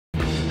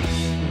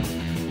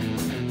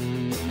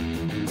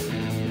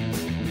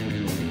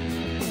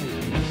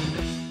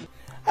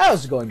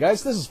How's it going,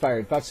 guys? This is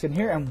Fiery Foxkin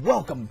here, and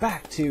welcome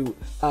back to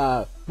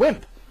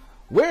Wimp.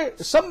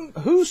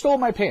 Who stole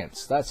my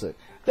pants? That's it.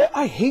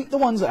 I hate the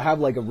ones that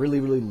have like a really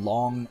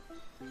long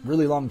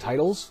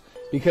titles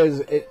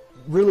because it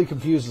really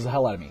confuses the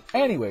hell out of me.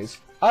 Anyways,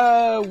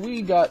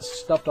 we got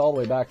stuffed all the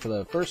way back to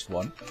the first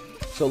one,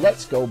 so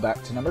let's go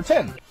back to number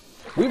 10.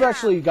 We've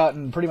actually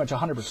gotten pretty much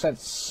 100%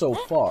 so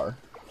far.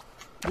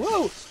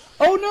 Whoa!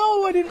 Oh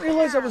no! I didn't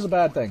realize that was a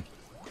bad thing.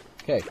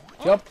 Okay,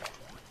 jump.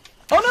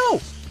 Oh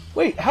no!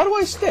 Wait, how do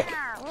I stick?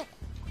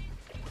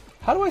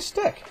 How do I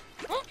stick?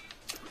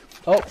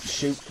 Oh,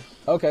 shoot.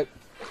 Okay.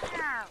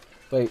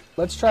 Wait,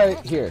 let's try it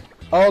here.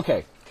 Oh,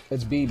 okay.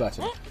 It's B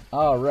button.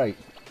 Alright.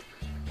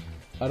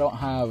 I don't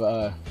have,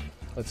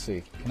 let's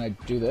see. Can I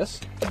do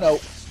this?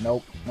 Nope.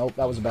 Nope. Nope.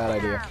 That was a bad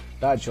idea.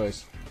 Bad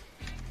choice.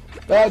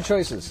 Bad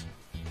choices.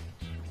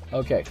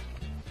 Okay.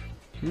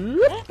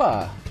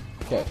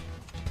 Okay.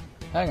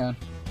 Hang on.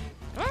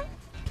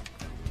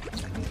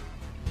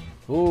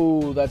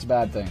 Ooh, that's a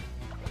bad thing.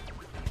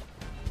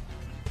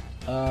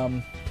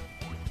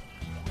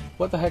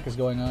 What the heck is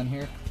going on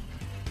here?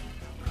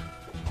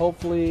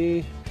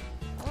 Hopefully...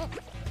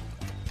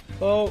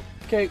 Oh,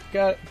 okay,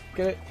 got it,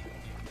 get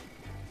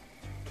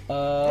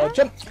it.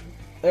 Jump!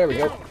 There we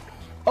go.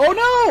 Oh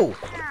no!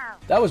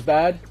 That was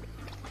bad.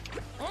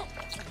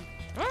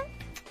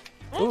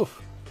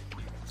 Oof.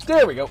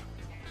 There we go.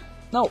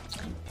 No.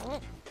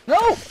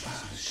 No!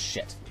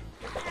 Shit.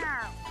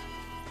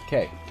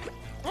 Okay.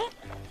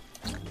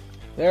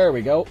 There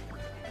we go.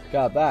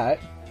 Got that.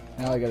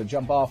 Now I gotta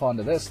jump off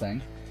onto this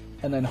thing.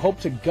 And then hope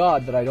to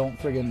God that I don't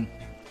friggin...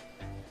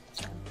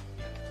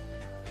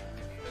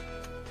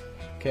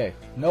 Okay.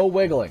 No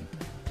wiggling.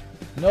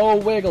 No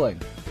wiggling.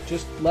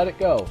 Just let it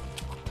go.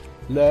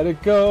 Let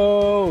it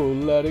go.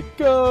 Let it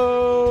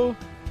go.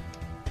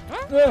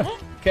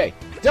 Okay.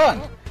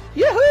 Done.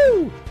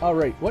 Yahoo!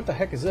 Alright, what the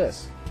heck is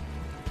this?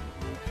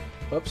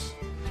 Whoops.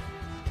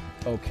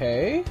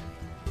 Okay.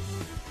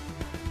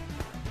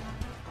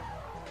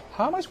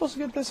 How am I supposed to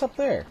get this up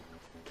there?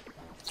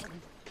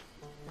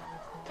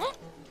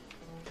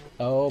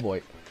 Oh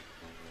boy.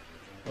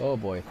 Oh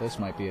boy, this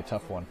might be a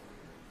tough one.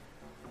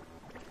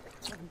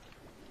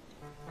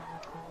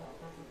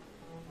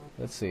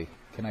 Let's see.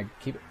 Can I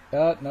keep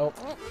it? Nope.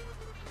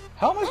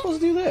 How am I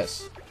supposed to do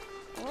this?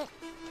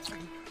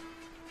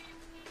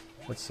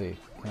 Let's see.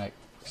 Can I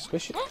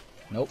squish it?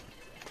 Nope.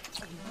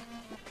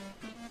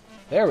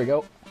 There we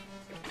go.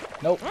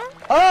 Nope.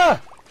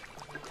 Ah!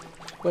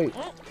 Wait,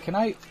 can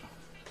I...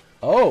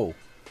 Oh!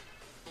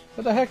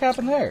 What the heck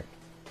happened there?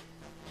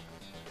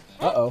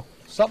 Uh-oh.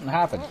 Something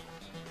happened.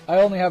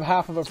 I only have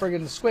half of a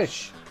friggin'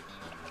 squish.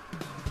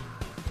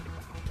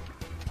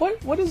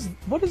 What is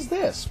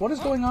this? What is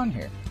going on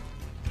here?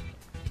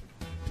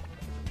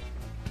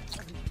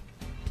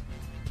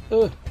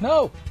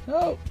 No!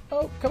 No!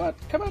 Oh, come on!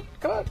 Come on!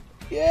 Come on!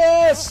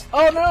 Yes!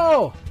 Oh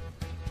no!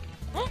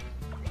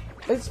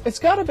 It's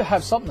gotta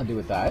have something to do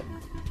with that.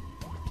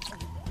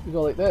 We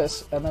go like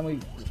this, and then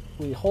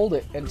we hold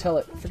it until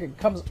it freaking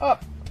comes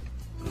up.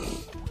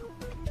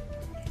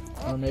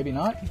 Or maybe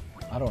not.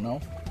 I don't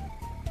know.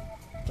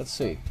 Let's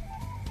see.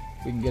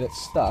 We can get it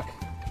stuck.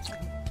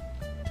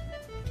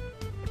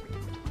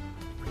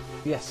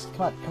 Yes.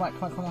 Come on. Come on.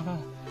 Come on. Come on. Come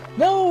on.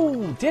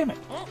 No! Damn it!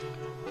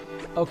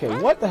 Okay,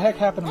 what the heck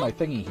happened to my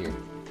thingy here?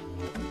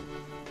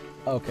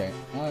 Okay,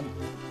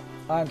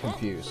 I'm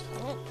confused.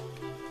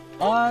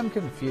 I'm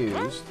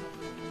confused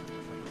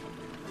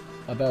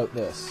about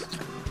this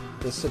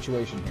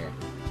situation here.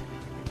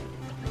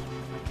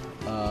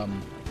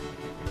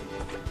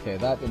 Okay,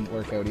 that didn't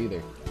work out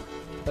either.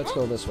 Let's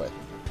go this way.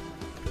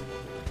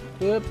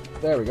 Yep,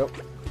 there we go.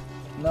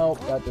 No,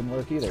 that didn't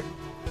work either.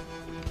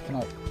 Can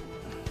I...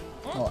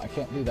 Oh, I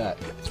can't do that.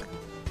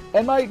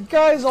 And my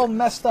guy's all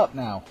messed up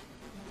now.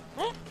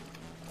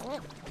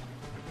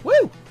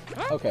 Woo!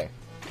 Okay.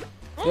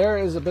 There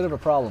is a bit of a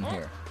problem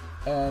here.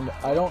 And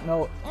I don't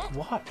know...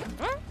 What?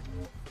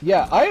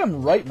 Yeah, I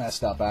am right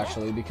messed up,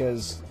 actually,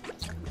 because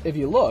if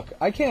you look,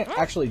 I can't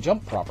actually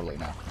jump properly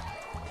now.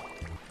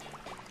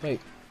 Wait.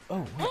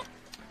 Oh, what?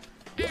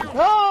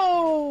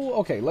 Oh!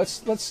 Okay,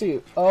 let's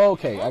see.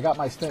 Okay, I got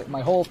my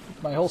whole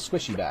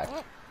squishy back.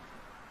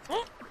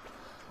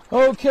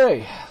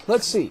 Okay,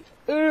 let's see.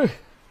 Come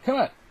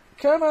on.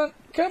 Come on.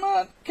 Come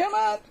on. Come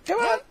on. Come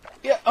on.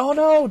 Yeah. Oh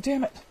no,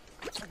 damn it.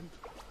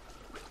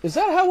 Is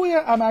that how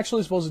I'm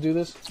actually supposed to do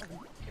this?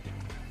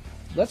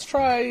 Let's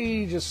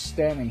try just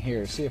standing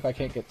here, see if I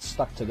can't get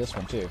stuck to this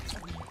one too.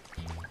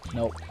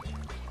 Nope.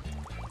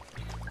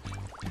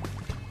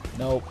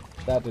 Nope,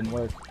 that didn't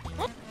work.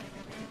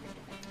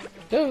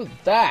 Do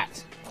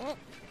that!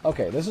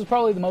 Okay, this is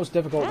probably the most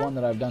difficult one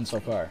that I've done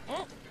so far.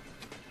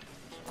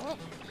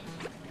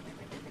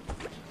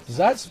 Is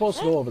that supposed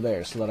to go over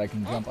there so that I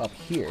can jump up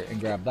here and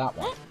grab that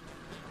one?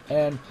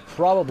 And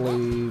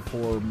probably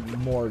for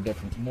more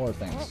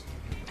things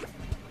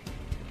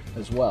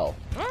as well.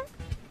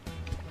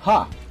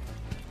 Ha!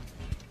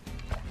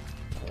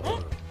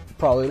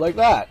 Probably like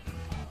that.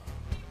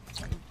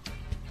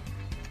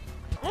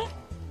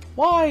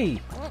 Why?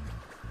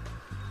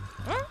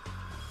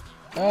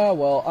 Oh,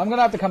 well, I'm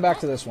gonna have to come back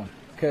to this one,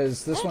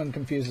 because this one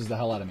confuses the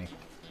hell out of me.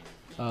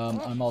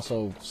 I'm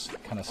also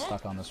kind of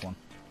stuck on this one.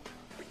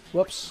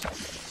 Whoops.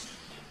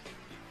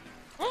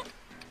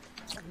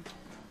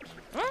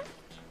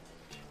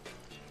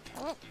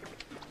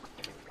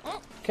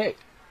 Okay.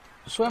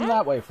 Swim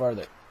that way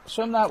farther.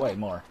 Swim that way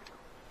more.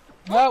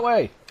 That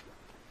way.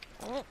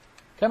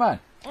 Come on.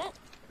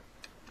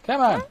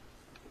 Come on.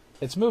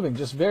 It's moving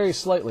just very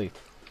slightly.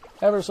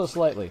 Ever so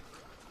slightly.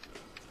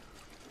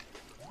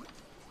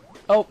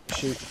 Oh,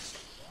 shoot.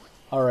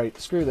 Alright,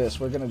 screw this.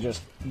 We're gonna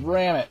just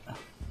ram it.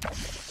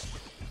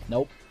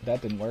 Nope,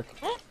 that didn't work.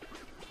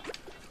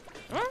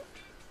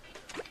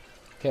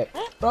 Okay,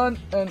 run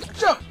and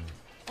jump!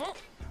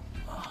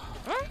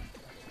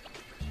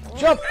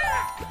 Jump!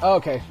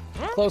 Okay,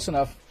 close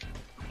enough.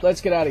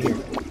 Let's get out of here.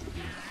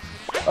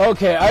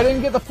 Okay, I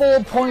didn't get the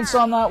full points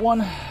on that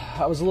one.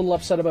 I was a little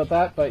upset about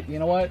that, but you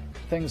know what?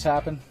 Things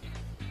happen.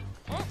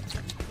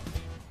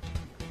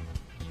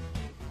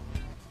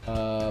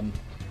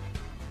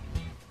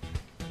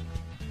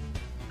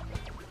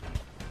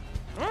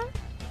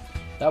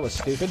 That was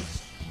stupid.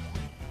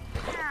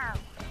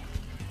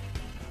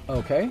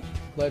 Okay,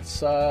 let's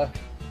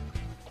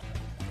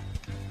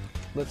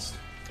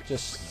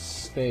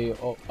just stay.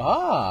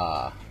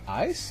 Oh,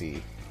 I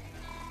see.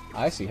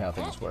 I see how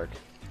things work.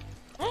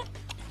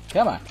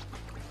 Come on,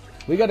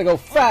 we got to go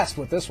fast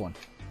with this one.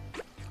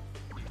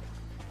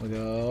 We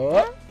go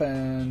up,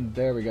 and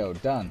there we go.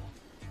 Done.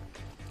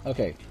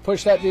 Okay,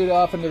 push that dude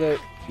off into the...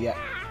 Yeah.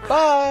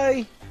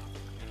 Bye!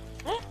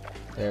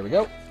 There we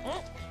go.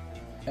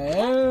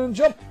 And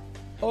jump!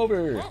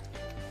 Over!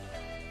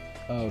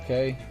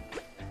 Okay.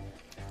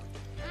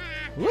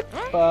 Whoop!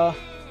 Bye!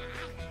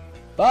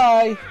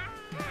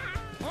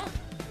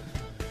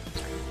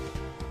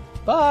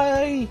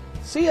 Bye!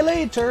 See you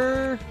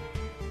later!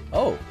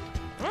 Oh.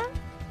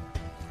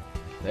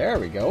 There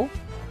we go.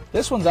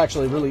 This one's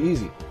actually really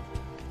easy.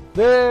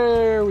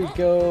 There we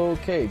go.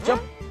 Okay,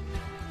 jump!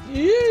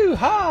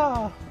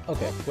 Yee-haw!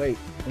 Okay, wait.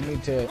 We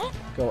need to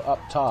go up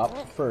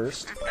top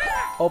first.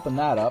 Open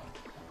that up.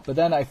 But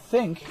then I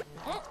think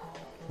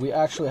we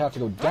actually have to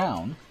go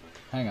down.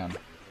 Hang on.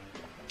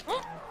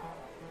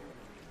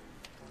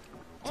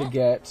 To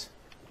get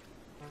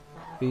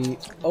the...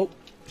 Oh,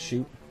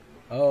 shoot.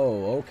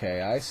 Oh,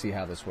 okay. I see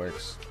how this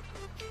works.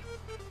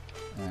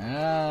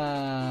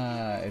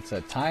 Ah, it's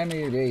a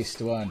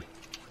timey-based one.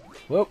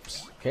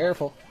 Whoops.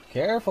 Careful.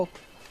 Careful.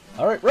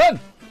 Alright, run!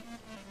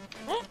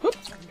 Whoop.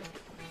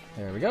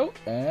 There we go.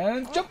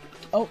 And jump!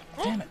 Oh,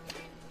 damn it.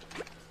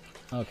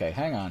 Okay,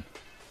 hang on.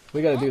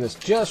 We gotta do this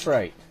just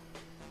right.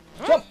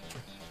 Jump!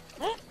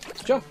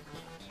 Jump!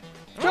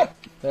 Jump!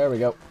 There we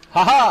go.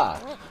 Haha!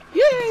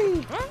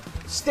 Yay!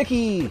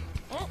 Sticky!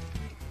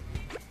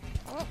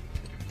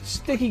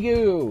 Sticky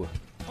goo!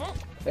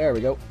 There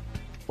we go.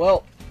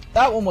 Well,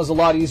 that one was a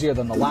lot easier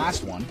than the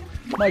last one.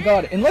 My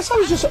god, unless I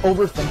was just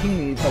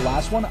overthinking the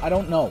last one, I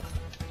don't know.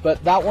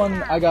 But that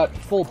one I got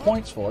full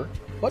points for.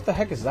 What the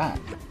heck is that?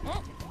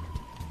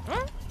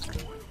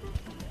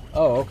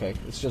 Oh, okay.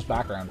 It's just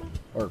background.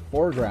 Or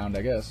foreground,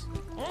 I guess.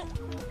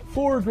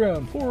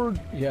 Foreground.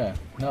 Yeah.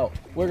 No.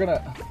 We're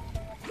gonna...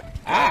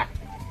 Ah!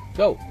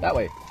 Go. That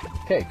way.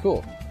 Okay,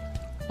 cool.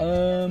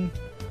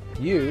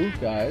 You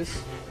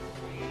guys...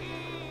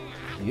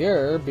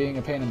 You're being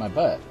a pain in my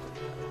butt.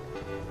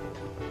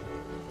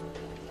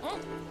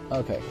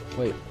 Okay.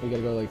 Wait. We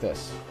gotta go like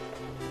this.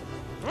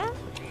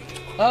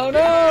 Oh,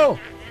 no!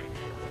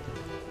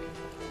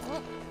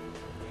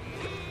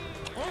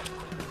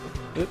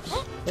 Oops.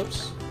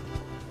 Oops.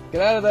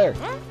 Get out of there.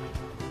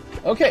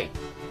 Okay.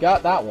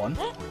 Got that one.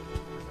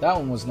 That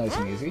one was nice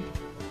and easy.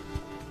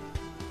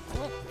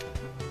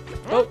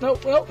 Oh, no,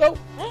 no, no.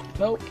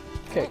 No.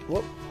 Okay.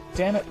 Whoop.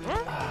 Damn it.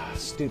 Ah,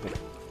 stupid.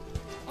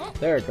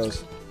 There it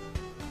goes.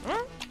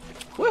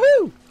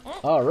 Woohoo!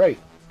 Alright.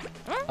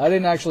 I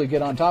didn't actually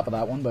get on top of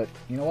that one, but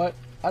you know what?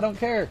 I don't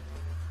care.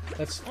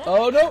 That's...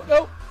 Oh, no,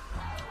 no.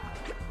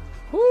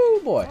 Whoo,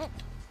 boy.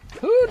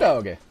 Whoo,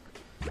 doggy.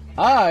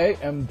 I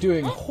am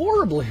doing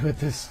horribly with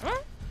this.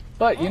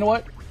 But you know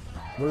what?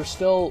 We're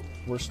still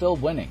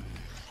winning.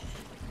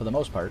 For the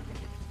most part.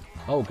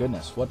 Oh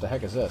goodness, what the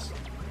heck is this?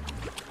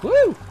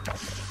 Woo!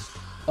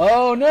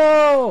 Oh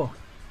no!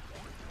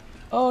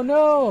 Oh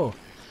no!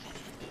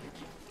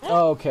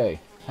 Okay,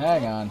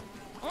 hang on.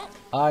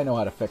 I know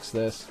how to fix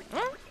this.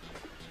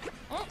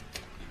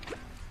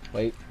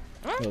 Wait.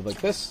 Go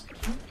like this.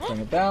 Bring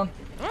it down.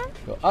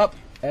 Go up.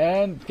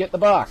 And get the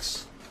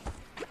box.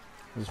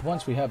 Because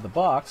once we have the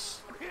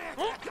box,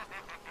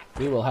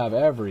 we will have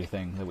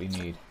everything that we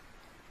need.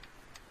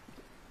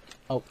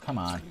 Oh, come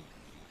on.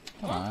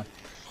 Come on.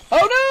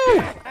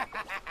 Oh,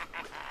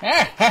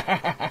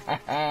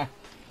 no!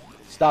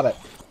 Stop it.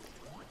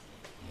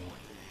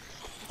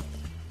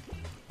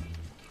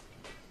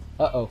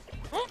 Uh-oh.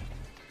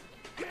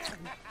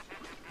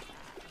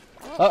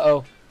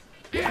 Uh-oh.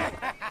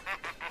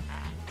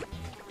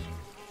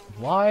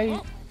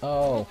 Why?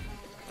 Oh.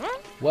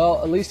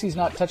 Well, at least he's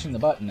not touching the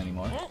button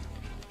anymore.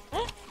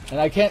 And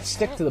I can't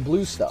stick to the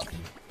blue stuff.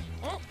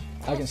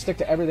 I can stick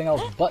to everything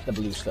else but the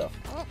blue stuff.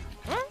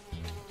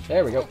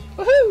 There we go.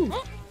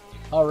 Woohoo!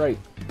 Alright.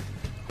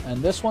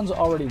 And this one's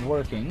already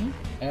working,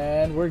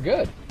 and we're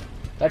good.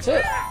 That's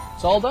it.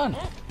 It's all done.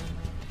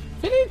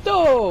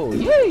 Finito!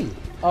 Yay!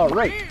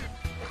 Alright.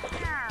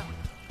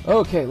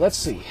 Okay, let's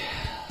see.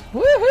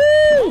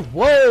 Woohoo!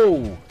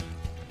 Whoa!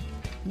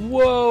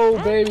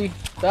 Whoa, baby.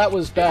 That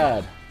was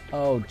bad.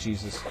 Oh,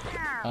 Jesus.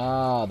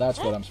 Ah, that's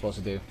what I'm supposed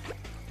to do.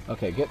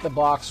 Okay, get the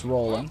box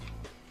rolling.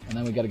 And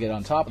then we gotta get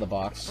on top of the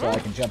box so I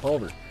can jump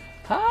over.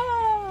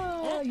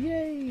 Ah!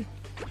 Yay!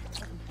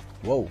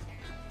 Whoa.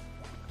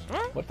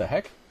 What the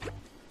heck?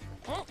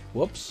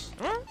 Whoops.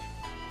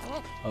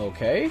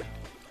 Okay.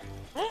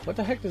 What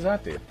the heck does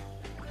that do?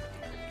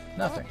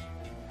 Nothing.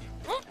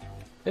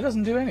 It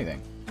doesn't do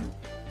anything.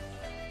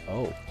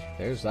 Oh,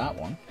 there's that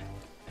one.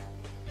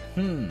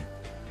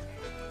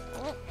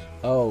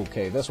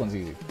 Okay, this one's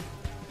easy.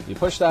 You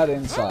push that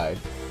inside,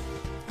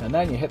 and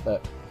then you hit the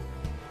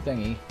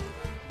thingy,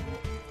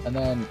 and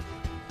then,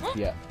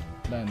 yeah,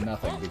 then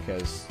nothing,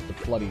 because the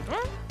bloody...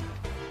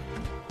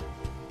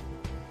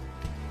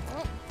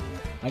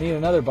 I need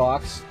another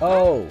box.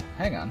 Oh,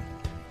 hang on.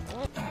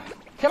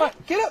 Come on,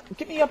 get up!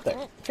 Get me up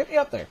there! Get me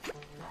up there!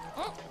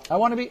 I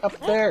want to be up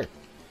there!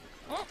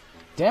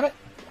 Damn it!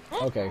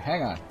 Okay,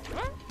 hang on.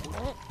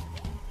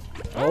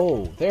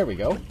 Oh, there we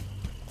go.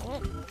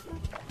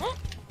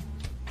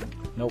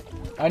 Nope.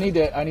 I need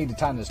to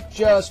time this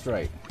just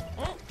right.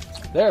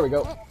 There we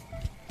go.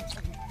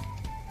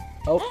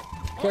 Oh,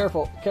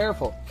 careful,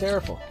 careful,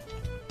 careful.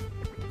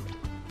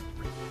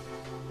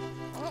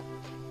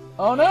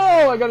 Oh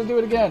no! I gotta do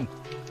it again.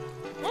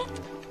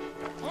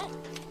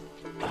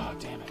 Oh,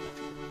 damn it.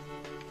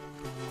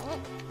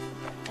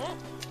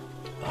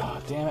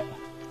 Oh, damn it.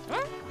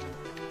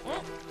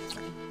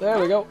 There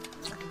we go.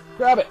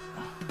 Grab it.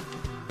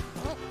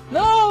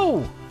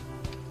 No!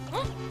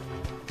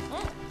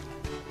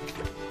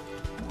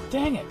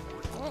 Dang it.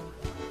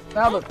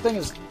 Now the thing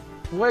is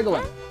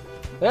wiggling.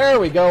 There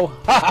we go.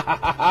 Ha ha ha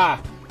ha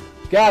ha.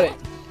 Got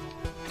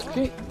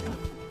it.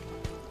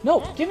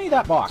 No, give me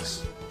that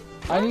box.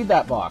 I need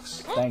that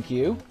box. Thank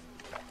you.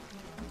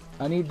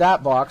 I need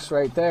that box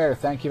right there.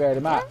 Thank you very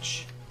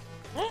much.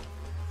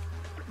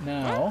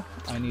 Now,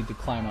 I need to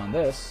climb on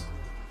this.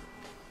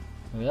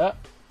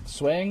 Yep.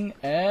 Swing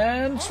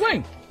and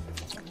swing.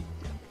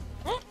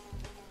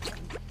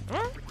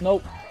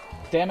 Nope.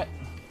 Damn it.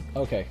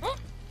 Okay.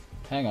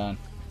 Hang on.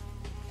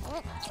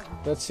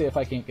 Let's see if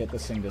I can get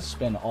this thing to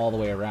spin all the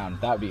way around.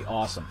 That would be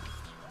awesome.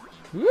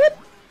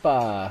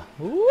 Whoop-a.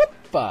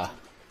 Whoop-a.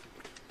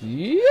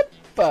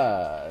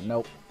 Yep-a.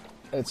 Nope.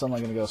 It's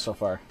only going to go so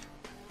far.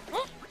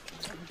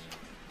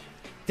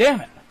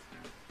 Damn it.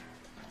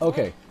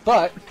 Okay,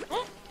 but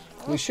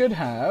we should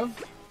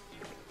have...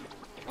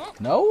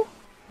 No?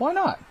 Why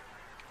not?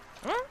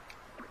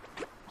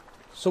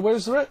 So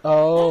where's the...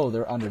 Oh,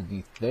 they're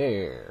underneath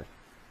there.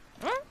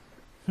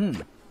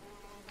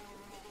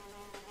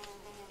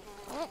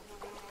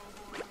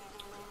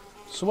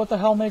 So what the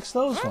hell makes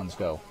those ones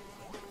go?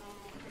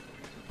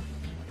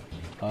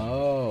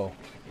 Oh.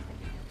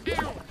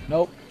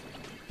 Nope.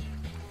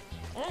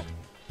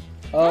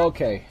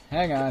 Okay,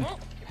 hang on.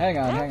 Hang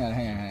on, hang on,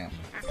 hang on, hang on.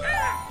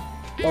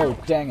 Oh,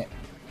 dang it.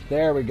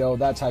 There we go,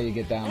 that's how you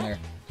get down there.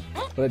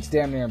 But it's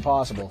damn near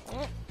impossible.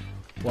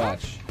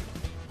 Watch.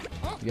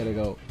 You gotta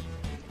go...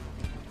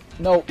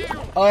 Nope.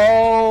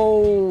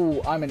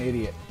 Oh, I'm an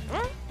idiot.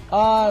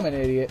 I'm an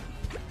idiot.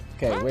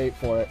 Okay, wait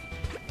for it.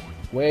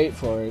 Wait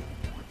for it.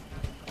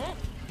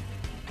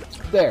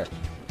 There.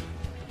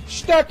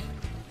 Stuck!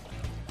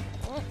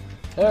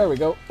 There we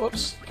go.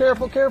 Oops.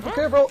 Careful, careful,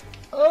 careful.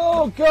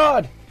 Oh,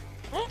 God.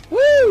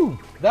 Woo!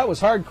 That was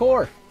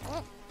hardcore.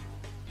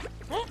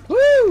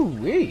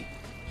 Woo-wee.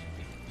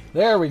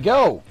 There we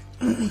go.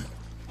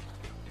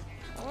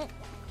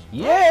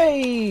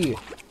 Yay!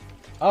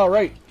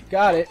 Alright.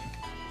 Got it.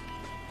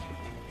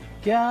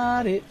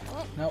 Got it.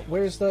 Now,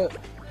 where's the...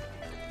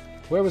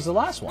 Where was the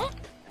last one?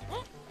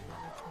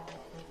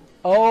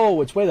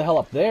 Oh, it's way the hell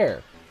up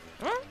there.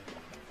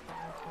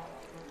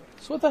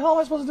 So what the hell am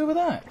I supposed to do with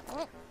that?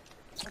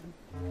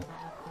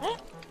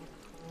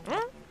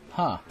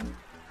 Huh.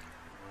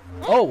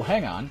 Oh,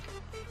 hang on.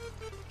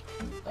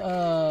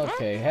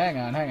 Okay, hang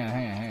on, hang on,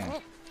 hang on, hang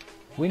on.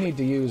 We need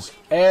to use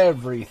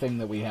everything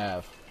that we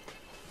have.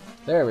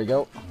 There we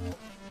go.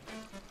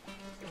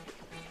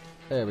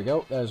 There we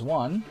go. There's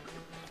one.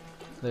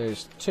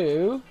 There's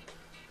two.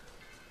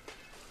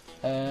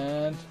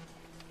 And...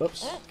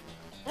 Oops.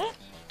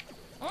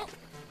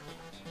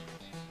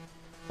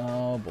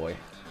 Oh, boy.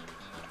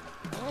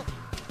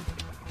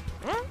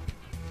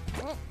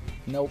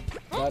 Nope,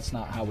 that's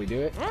not how we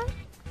do it.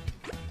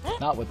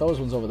 Not with those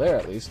ones over there,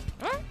 at least.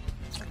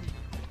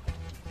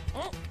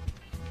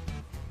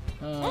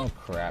 Oh,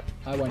 crap.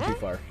 I went too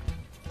far.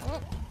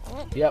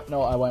 Yep,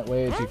 no, I went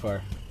way too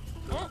far.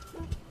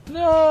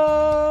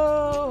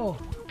 No!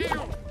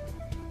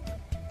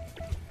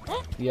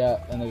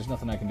 Yeah, and there's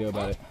nothing I can do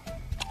about it.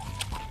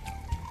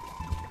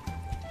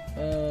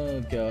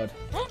 Oh, God.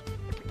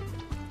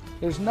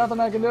 There's nothing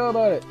I can do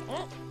about it.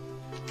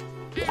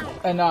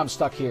 And now I'm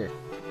stuck here.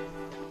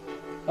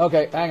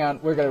 Okay, hang on.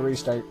 We're gonna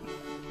restart.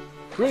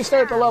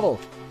 Restart the level!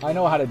 I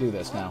know how to do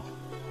this now.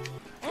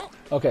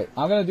 Okay,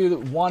 I'm gonna do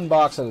one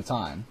box at a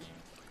time.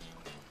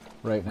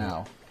 Right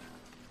now.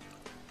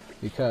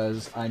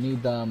 Because I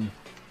need them...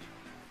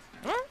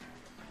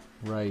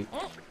 right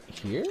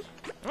here?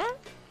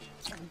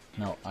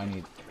 No, I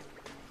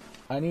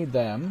need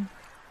them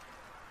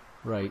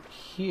right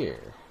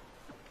here.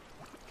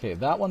 Okay,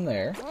 that one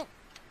there.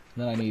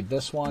 Then I need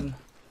this one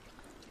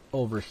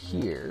over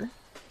here.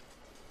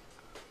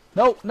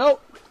 No, no!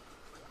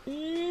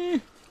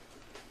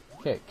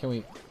 Okay, can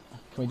we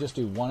just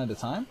do one at a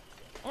time?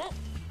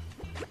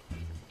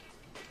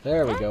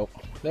 There we go.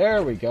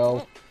 There we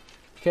go.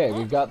 Okay,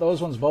 we've got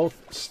those ones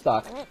both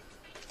stuck.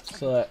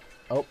 So that...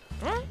 oh.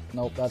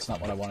 Nope, that's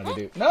not what I wanted to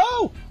do.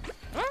 No!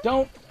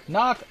 Don't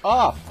knock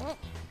off!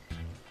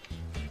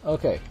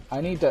 Okay,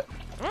 I need to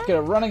get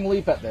a running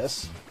leap at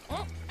this.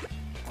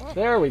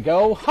 There we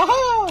go.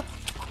 Ha-ha!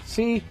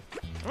 See?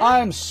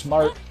 I'm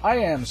smart. I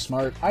am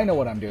smart. I know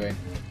what I'm doing.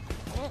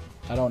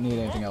 I don't need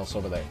anything else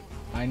over there.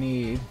 I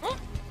need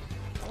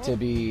to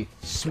be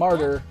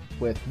smarter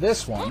with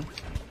this one,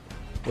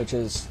 which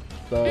is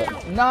the...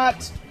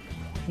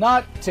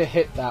 not to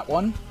hit that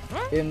one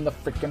in the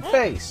freaking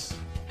face.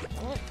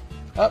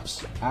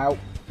 Oops. Ow.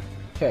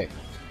 Okay.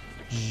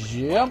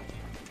 Jump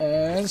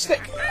and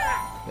stick.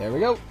 There we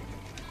go.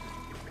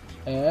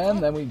 And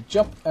then we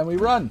jump and we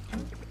run.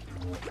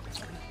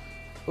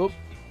 Oop.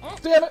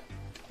 Damn it.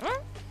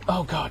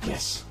 Oh god,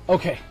 yes.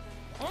 Okay.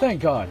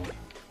 Thank god.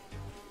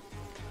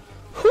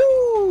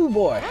 Whoo,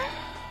 boy.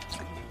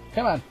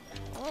 Come on.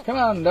 Come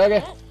on,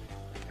 doggy.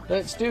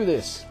 Let's do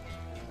this.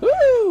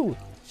 Woo!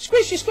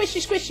 Squishy,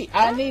 squishy, squishy.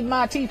 I need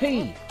my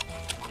TP.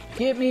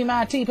 Give me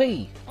my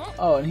TP.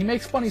 Oh, and he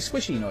makes funny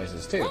squishy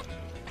noises, too.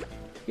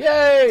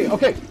 Yay!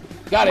 Okay.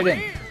 Got it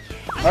in.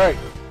 Alright.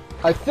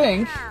 I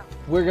think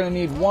we're going to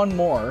need one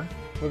more.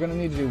 We're going to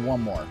need to do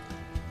one more.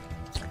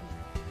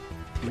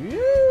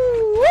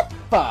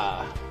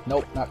 Whoop-a!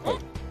 Nope, not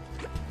quite.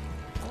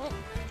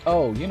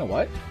 Oh, you know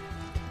what?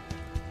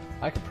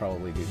 I could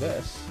probably do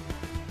this.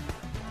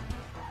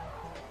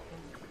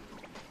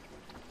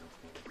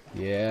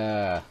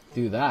 Yeah,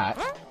 do that.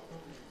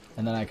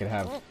 And then I could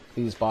have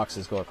these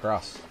boxes go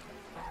across.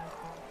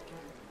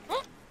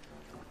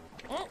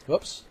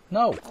 Whoops.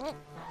 No.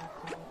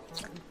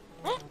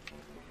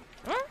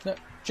 No.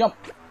 Jump.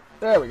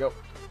 There we go.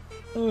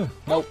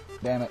 Nope.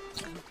 Damn it.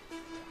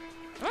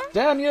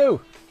 Damn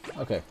you!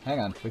 Okay, hang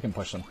on. We can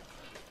push them.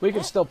 We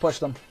can still push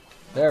them.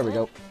 There we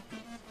go.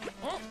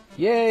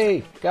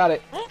 Yay! Got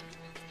it.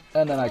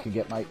 And then I can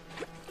get my...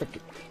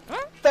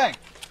 Bang!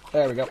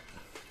 There we go.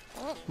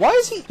 Why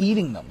is he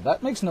eating them?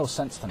 That makes no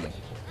sense to me.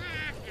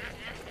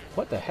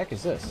 What the heck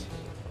is this?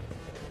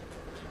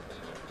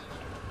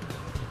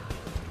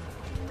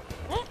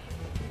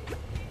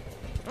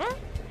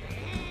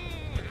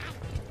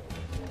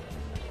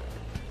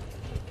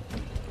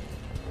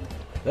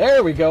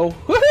 There we go.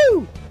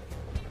 Woohoo!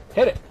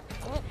 Hit it.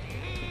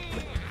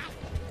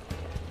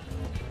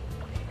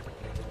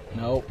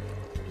 No.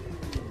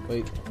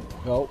 Wait.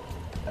 Go.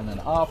 And then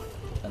off.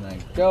 And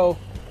then go.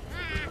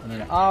 And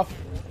then off.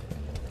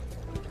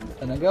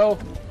 And then go.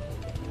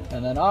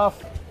 And then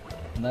off.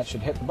 And that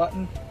should hit the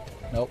button.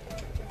 Nope.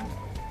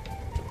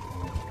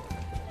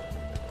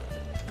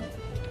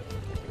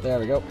 There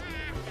we go.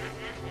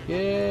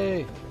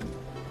 Yay!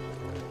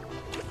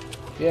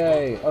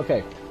 Yay!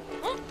 Okay.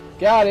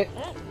 Got it!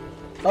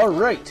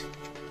 Alright!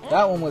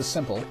 That one was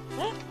simple.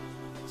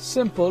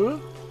 Simple,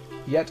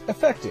 yet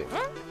effective.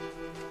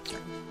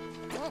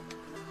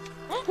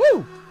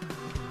 Woo!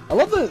 I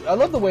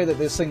love the way that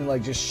this thing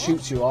like just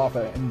shoots you off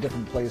in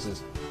different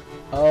places.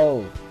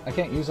 Oh, I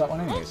can't use that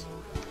one anyways.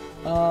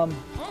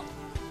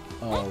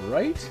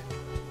 Alright.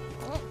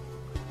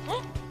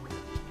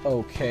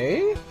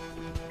 Okay.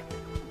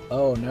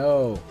 Oh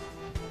no.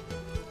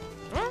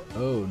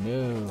 Oh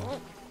no.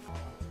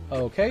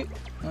 Okay.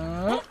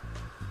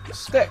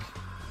 Stick.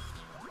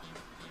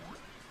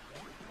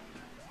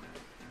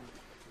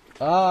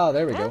 Ah,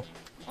 there we go.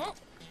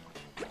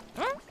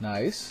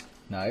 Nice.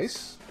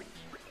 Nice.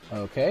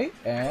 Okay,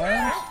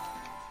 and...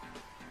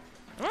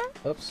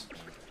 oops.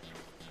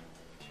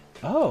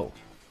 Oh.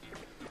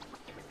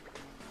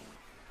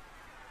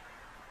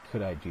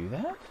 Could I do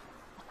that?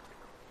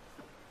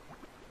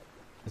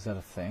 Is that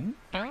a thing?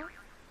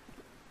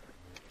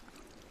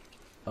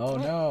 Oh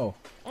no.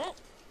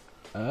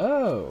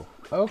 Oh.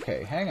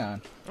 Okay, hang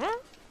on.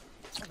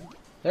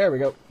 There we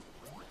go.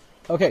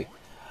 Okay.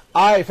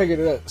 I figured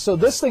it out. So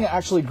this thing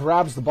actually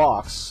grabs the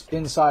box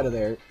inside of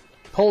there,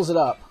 pulls it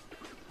up.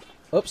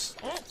 Oops.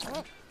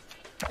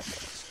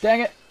 Dang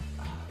it.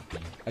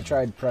 I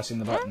tried pressing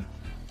the button.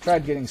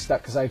 Tried getting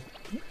stuck because I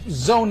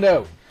zoned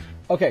out.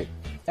 Okay.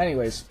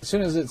 Anyways, as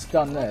soon as it's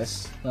done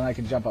this, then I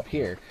can jump up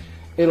here.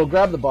 It'll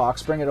grab the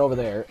box, bring it over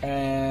there,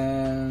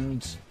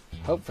 and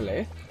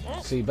hopefully...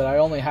 see, but I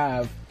only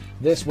have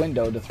this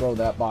window to throw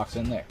that box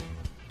in there.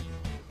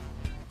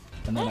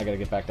 And then I gotta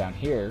get back down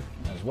here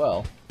as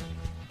well.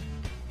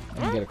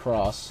 And get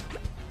across.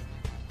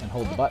 and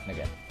hold the button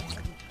again.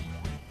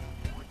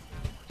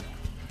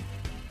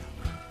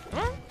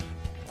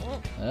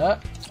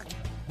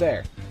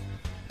 There.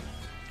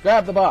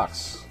 Grab the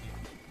box.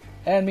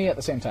 And me at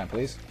the same time,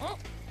 please.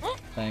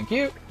 Thank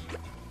you.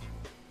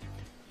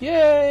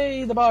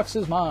 Yay! The box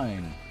is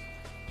mine.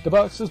 The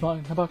box is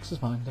mine, the box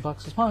is mine, the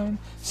box is mine.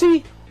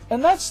 See?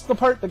 And that's the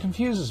part that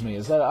confuses me,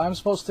 is that I'm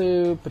supposed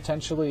to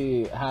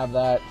potentially have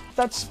that...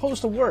 That's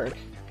supposed to work.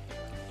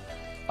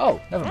 Oh,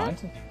 never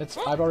mind.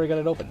 I've already got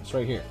it open. It's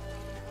right here.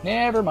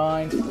 Never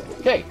mind.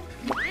 Okay.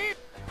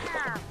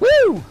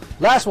 Woo!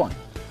 Last one.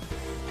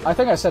 I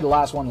think I said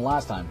last one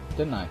last time,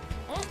 didn't I?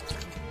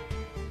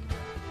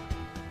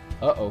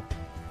 Uh-oh.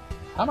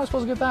 How am I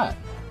supposed to get that?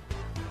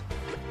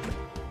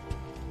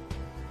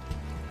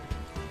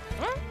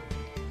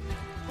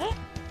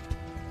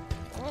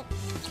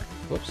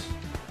 Whoops.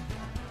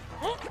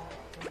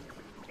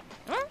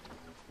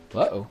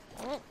 Uh-oh.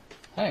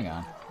 Hang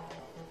on.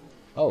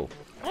 Oh.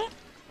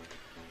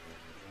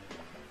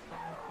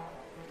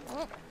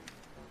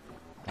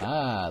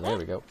 Ah, there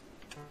we go.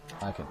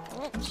 I can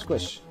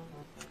squish.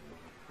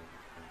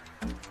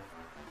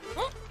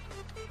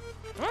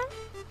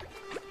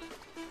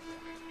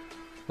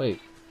 Wait.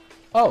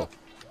 Oh!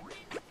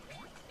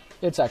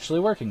 It's actually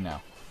working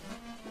now.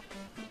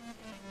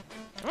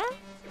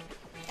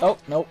 Oh,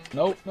 nope,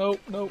 nope, nope,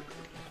 nope.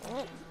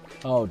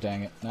 Oh,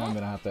 dang it. Now I'm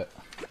gonna have to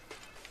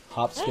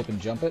hop, skip, and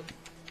jump it.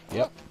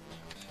 Yep.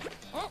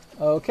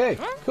 Okay,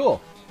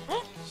 cool.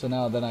 So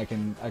now then I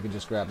can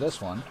just grab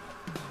this one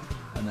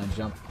and then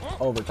jump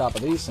over top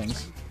of these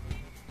things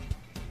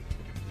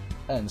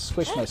and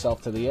squish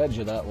myself to the edge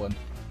of that one.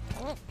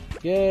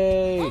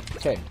 Yay!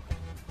 Okay.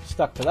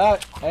 Stuck to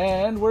that,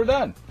 and we're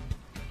done.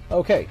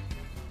 Okay.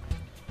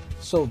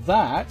 So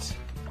that...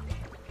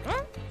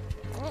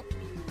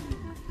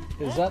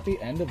 Is that the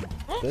end of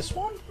this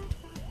one?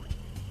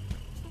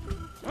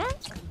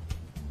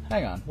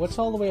 Hang on. What's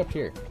all the way up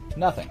here?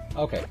 Nothing.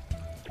 Okay.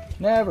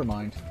 Never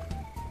mind.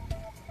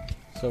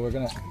 So we're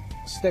gonna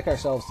stick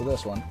ourselves to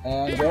this one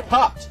and get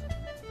popped.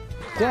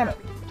 Damn it.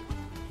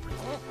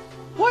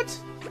 What?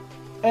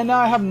 And now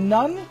I have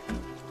none?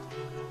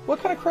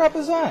 What kind of crap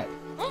is that?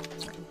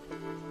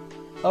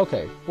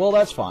 Okay. Well,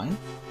 that's fine.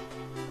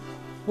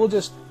 We'll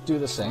just do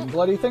the same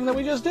bloody thing that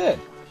we just did.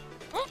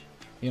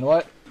 You know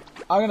what?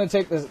 I'm gonna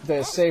take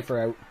the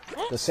safer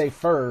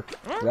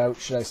route,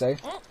 should I say,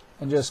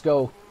 and just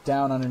go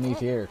down underneath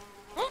here.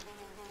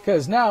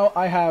 Because now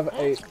I have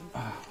a...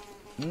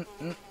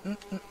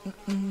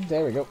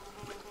 There we go.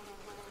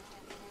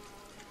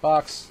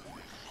 Box.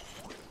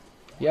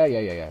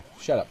 Yeah.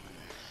 Shut up.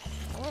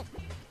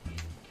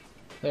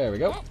 There we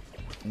go.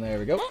 There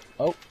we go.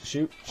 Oh,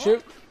 shoot.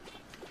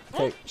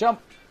 Okay, jump.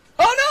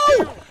 Oh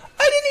no!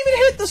 I didn't even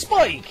hit the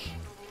spike!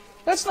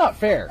 That's not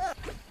fair.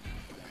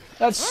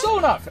 That's so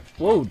not fair.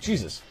 Whoa,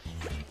 Jesus.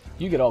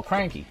 You get all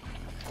cranky.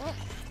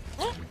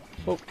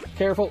 Oh,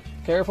 careful.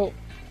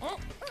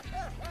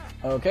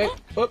 Okay,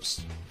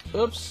 oops.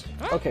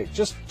 Okay,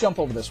 just jump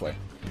over this way.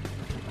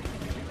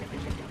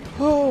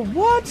 Oh,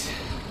 what?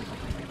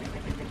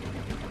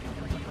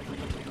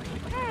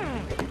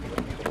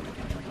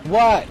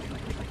 What?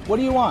 What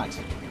do you want?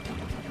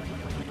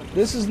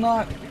 This is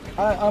not...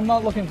 I'm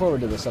not looking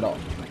forward to this at all.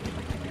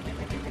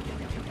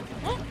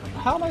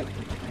 How am I...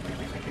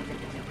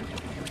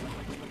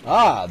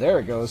 Ah, there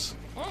it goes.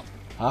 Ha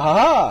ha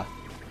ha!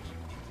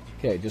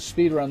 Okay, just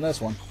speed run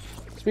this one.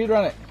 Speed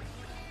run it.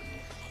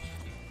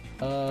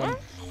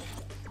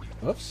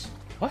 Whoops.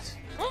 What?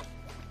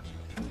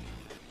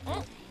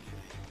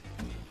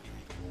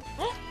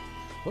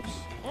 Whoops.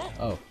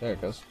 Oh, there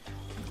it goes.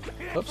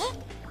 Whoops.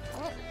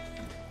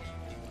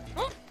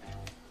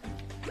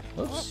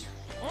 Whoops.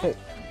 Okay,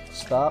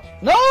 stop.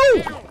 No!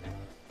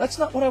 That's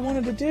not what I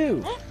wanted to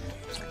do.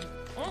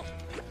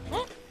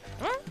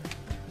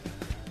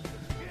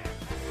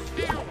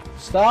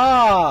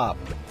 Stop!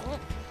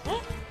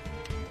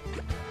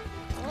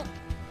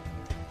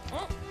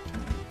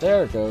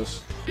 There it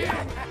goes.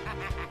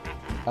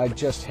 I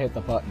just hit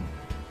the button.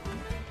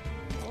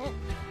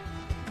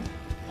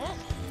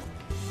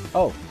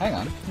 Oh, hang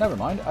on. Never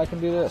mind. I can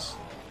do this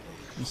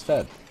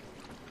instead.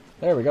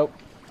 There we go.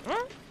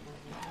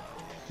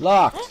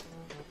 Locked.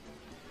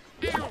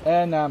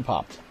 And now I'm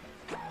popped.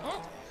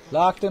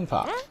 Locked and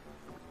popped.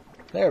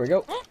 There we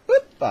go.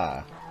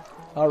 Whoop-ah.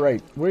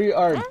 Alright, we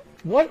are...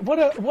 What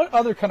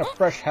other kind of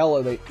fresh hell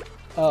are they...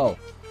 Oh.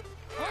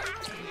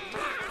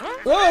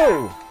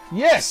 Oh!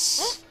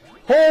 Yes!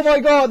 Oh my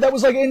god, that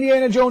was like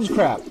Indiana Jones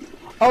crap.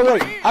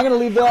 Alright, I'm gonna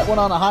leave that one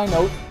on a high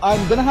note.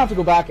 I'm gonna have to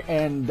go back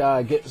and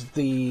get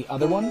the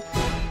other one.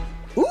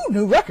 Ooh,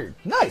 new record.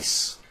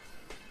 Nice!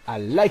 I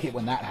like it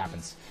when that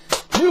happens.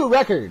 New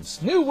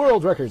records! New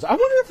world records. I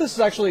wonder if this is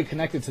actually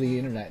connected to the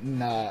internet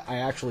and I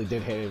actually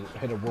did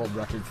hit a world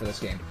record for this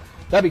game.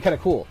 That'd be kind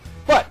of cool.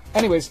 But,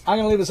 anyways, I'm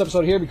going to leave this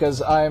episode here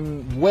because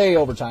I'm way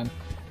over time.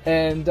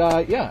 And,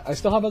 yeah, I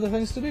still have other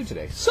things to do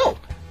today. So,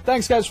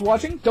 thanks guys for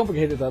watching. Don't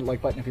forget to hit that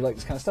like button if you like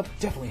this kind of stuff.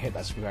 Definitely hit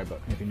that subscribe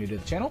button if you're new to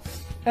the channel.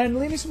 And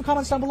leave me some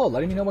comments down below,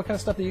 letting me know what kind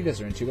of stuff that you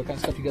guys are into, what kind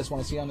of stuff you guys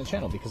want to see on the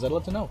channel, because I'd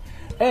love to know.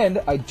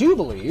 And I do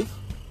believe...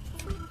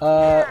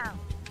 oh,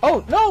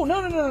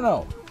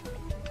 no.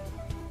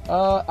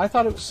 I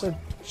thought it was a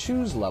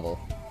choose level.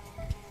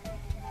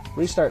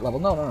 Restart level.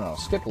 No.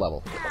 Skip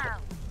level.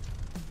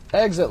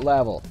 Exit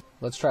level.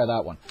 Let's try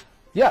that one.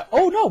 Yeah.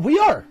 Oh, no, we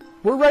are.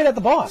 We're right at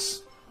the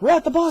boss. We're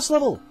at the boss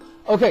level.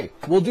 Okay,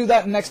 we'll do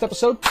that in the next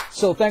episode.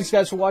 So thanks,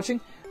 guys, for watching.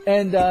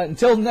 And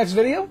until the next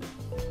video,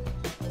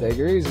 take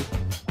her easy.